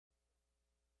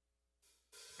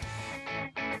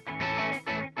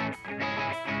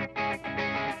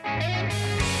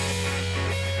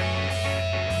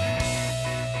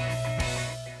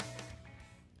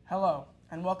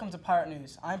and welcome to Pirate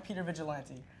News. I'm Peter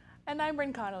Vigilante. And I'm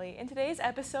Brynne Connolly. In today's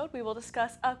episode, we will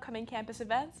discuss upcoming campus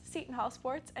events, Seton Hall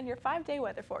Sports, and your 5-day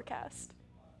weather forecast.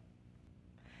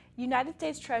 United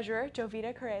States Treasurer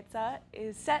Jovita Carezza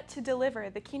is set to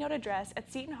deliver the keynote address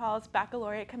at Seton Hall's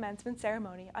baccalaureate commencement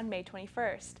ceremony on May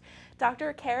 21st.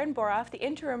 Dr. Karen Boroff, the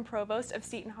interim provost of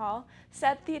Seton Hall,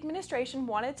 said the administration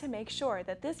wanted to make sure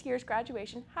that this year's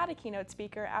graduation had a keynote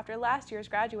speaker after last year's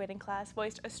graduating class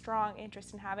voiced a strong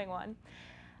interest in having one.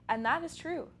 And that is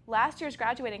true. Last year's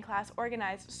graduating class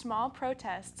organized small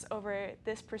protests over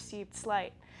this perceived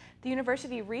slight. The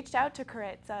university reached out to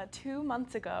Carezza 2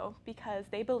 months ago because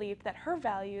they believed that her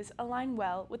values align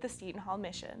well with the Seton Hall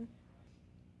mission.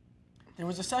 There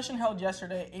was a session held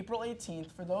yesterday, April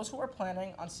 18th, for those who are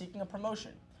planning on seeking a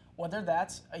promotion, whether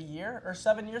that's a year or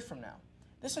 7 years from now.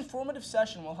 This informative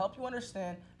session will help you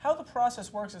understand how the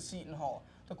process works at Seton Hall,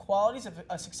 the qualities of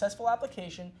a successful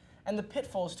application, and the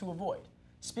pitfalls to avoid.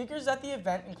 Speakers at the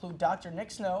event include Dr.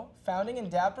 Nick Snow, founding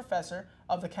endowed professor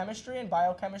of the chemistry and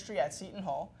biochemistry at Seton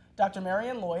Hall, Dr.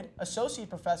 Marianne Lloyd, associate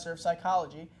professor of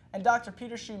psychology, and Dr.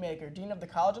 Peter Shoemaker, dean of the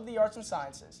College of the Arts and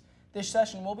Sciences. This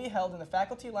session will be held in the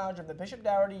faculty lounge of the Bishop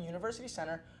Dougherty University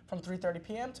Center from 3:30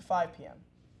 p.m. to 5 p.m.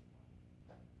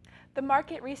 The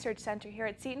Market Research Center here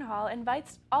at Seton Hall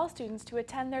invites all students to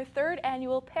attend their 3rd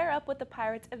annual Pair Up with the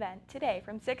Pirates event today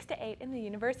from 6 to 8 in the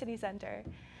University Center.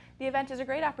 The event is a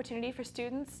great opportunity for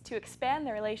students to expand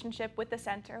their relationship with the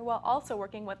center while also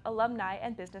working with alumni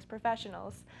and business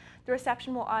professionals. The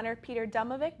reception will honor Peter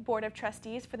Dumovic, Board of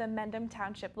Trustees for the Mendham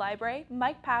Township Library,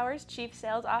 Mike Powers, Chief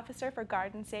Sales Officer for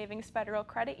Garden Savings Federal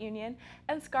Credit Union,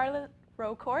 and Scarlett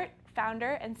Rocourt,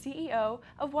 founder and CEO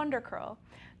of Wonder Curl.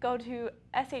 Go to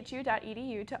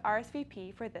shu.edu to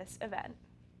RSVP for this event.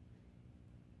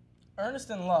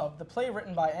 Ernest in Love, the play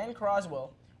written by Anne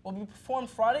Croswell, will be performed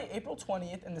Friday, April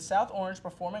 20th in the South Orange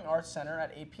Performing Arts Center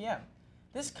at 8 p.m.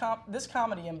 This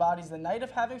comedy embodies the night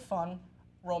of having fun,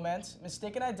 romance,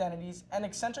 mistaken identities, and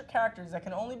eccentric characters that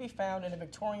can only be found in a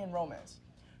Victorian romance.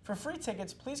 For free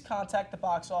tickets, please contact the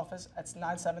box office at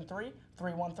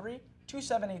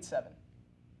 973-313-2787.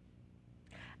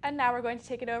 And now we're going to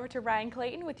take it over to Ryan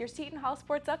Clayton with your Seton Hall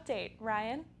Sports Update.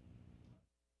 Ryan?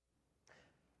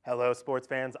 Hello sports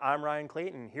fans, I'm Ryan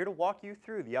Clayton, here to walk you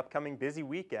through the upcoming busy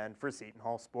weekend for Seton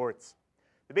Hall Sports.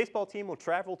 The baseball team will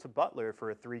travel to Butler for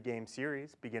a 3-game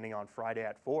series beginning on Friday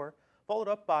at 4, followed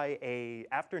up by an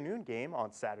afternoon game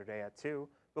on Saturday at 2,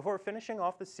 before finishing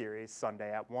off the series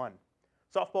Sunday at 1.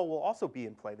 Softball will also be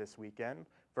in play this weekend,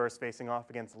 first facing off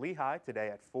against Lehigh today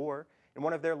at 4 in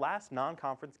one of their last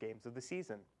non-conference games of the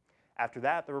season. After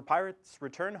that, the Pirates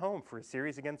return home for a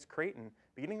series against Clayton,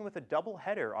 beginning with a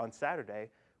doubleheader on Saturday,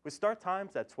 with start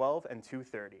times at 12 and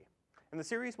 2:30. And the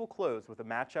series will close with a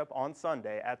matchup on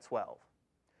Sunday at 12.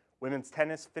 Women's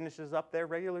tennis finishes up their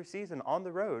regular season on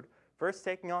the road, first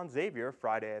taking on Xavier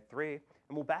Friday at 3,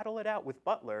 and will battle it out with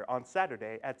Butler on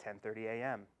Saturday at 10:30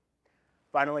 a.m.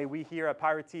 Finally, we here at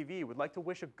Pirate TV would like to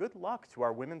wish a good luck to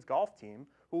our women's golf team,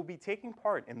 who will be taking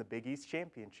part in the Big East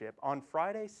Championship on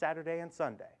Friday, Saturday, and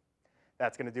Sunday.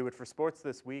 That's going to do it for sports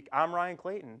this week. I'm Ryan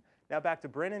Clayton. Now back to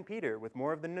Brynne and Peter with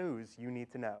more of the news you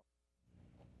need to know.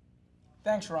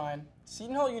 Thanks, Ryan.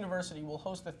 Seton Hall University will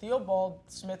host the Theobald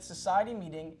Smith Society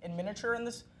meeting in miniature and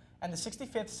the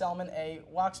 65th Selman A.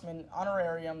 Waxman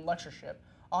Honorarium Lectureship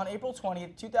on April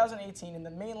 20th, 2018 in the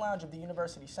main lounge of the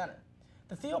University Center.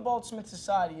 The Theobald Smith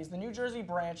Society is the New Jersey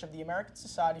branch of the American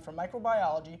Society for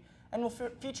Microbiology and will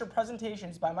feature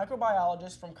presentations by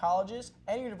microbiologists from colleges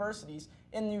and universities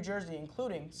in New Jersey,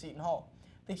 including Seton Hall.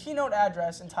 The keynote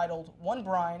address, entitled One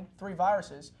Brine, Three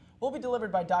Viruses, will be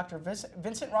delivered by Dr.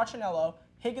 Vincent Roccinello,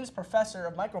 Higgins Professor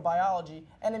of Microbiology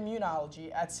and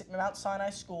Immunology at Mount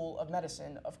Sinai School of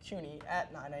Medicine of CUNY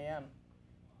at 9 a.m.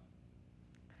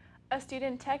 A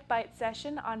student Tech Bite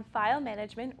session on file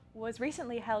management was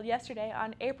recently held yesterday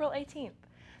on April 18th.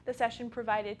 The session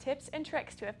provided tips and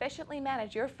tricks to efficiently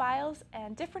manage your files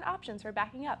and different options for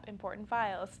backing up important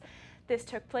files. This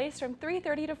took place from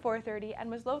 3:30 to 4:30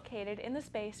 and was located in the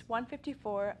space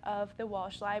 154 of the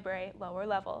Walsh Library, lower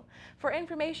level. For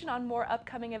information on more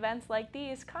upcoming events like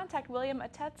these, contact William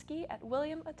Atetsky at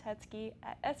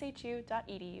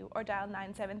williamatetsky@shu.edu or dial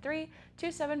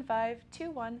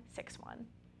 973-275-2161.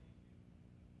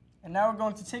 And now we're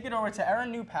going to take it over to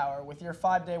Erin Neupauer with your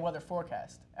 5-day weather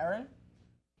forecast. Erin?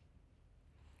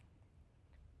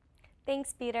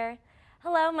 Thanks, Peter.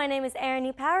 Hello, my name is Erin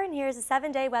Neupauer, and here's a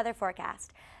 7-day weather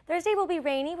forecast. Thursday will be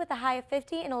rainy with a high of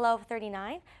 50 and a low of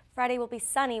 39. Friday will be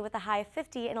sunny with a high of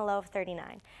 50 and a low of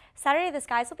 39. Saturday, the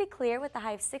skies will be clear with a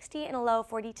high of 60 and a low of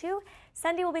 42.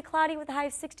 Sunday will be cloudy with a high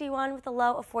of 61 with a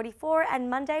low of 44. And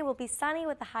Monday will be sunny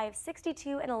with a high of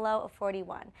 62 and a low of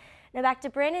 41. Now back to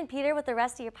Brynne and Peter with the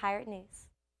rest of your Pirate news.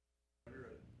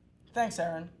 Thanks,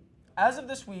 Erin. As of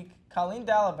this week, Colleen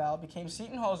Dallaval became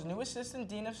Seton Hall's new Assistant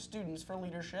Dean of Students for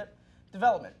Leadership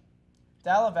Development.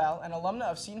 Dallaval, an alumna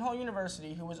of Seton Hall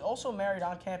University who was also married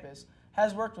on campus,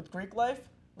 has worked with Greek life,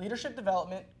 leadership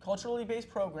development, culturally based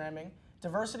programming,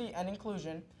 diversity and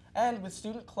inclusion, and with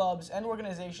student clubs and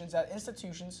organizations at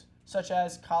institutions such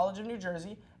as College of New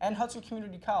Jersey and Hudson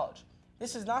Community College.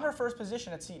 This is not her first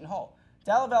position at Seton Hall.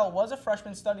 Dallaval was a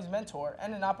freshman studies mentor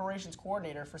and an operations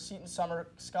coordinator for Seton's Summer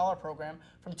Scholar Program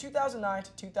from 2009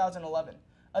 to 2011.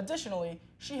 Additionally,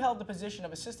 she held the position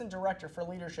of Assistant Director for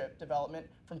Leadership Development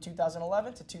from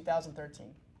 2011 to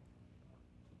 2013.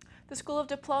 The School of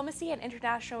Diplomacy and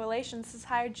International Relations has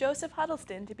hired Joseph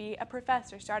Huddleston to be a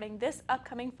professor starting this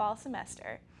upcoming fall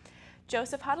semester.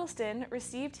 Joseph Huddleston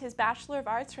received his Bachelor of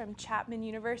Arts from Chapman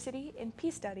University in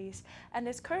Peace Studies and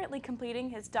is currently completing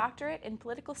his doctorate in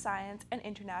Political Science and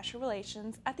International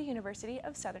Relations at the University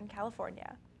of Southern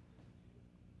California.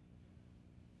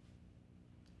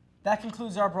 That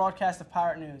concludes our broadcast of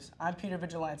Pirate News. I'm Peter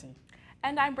Vigilante.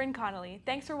 And I'm Brynne Connolly.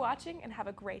 Thanks for watching and have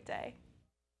a great day.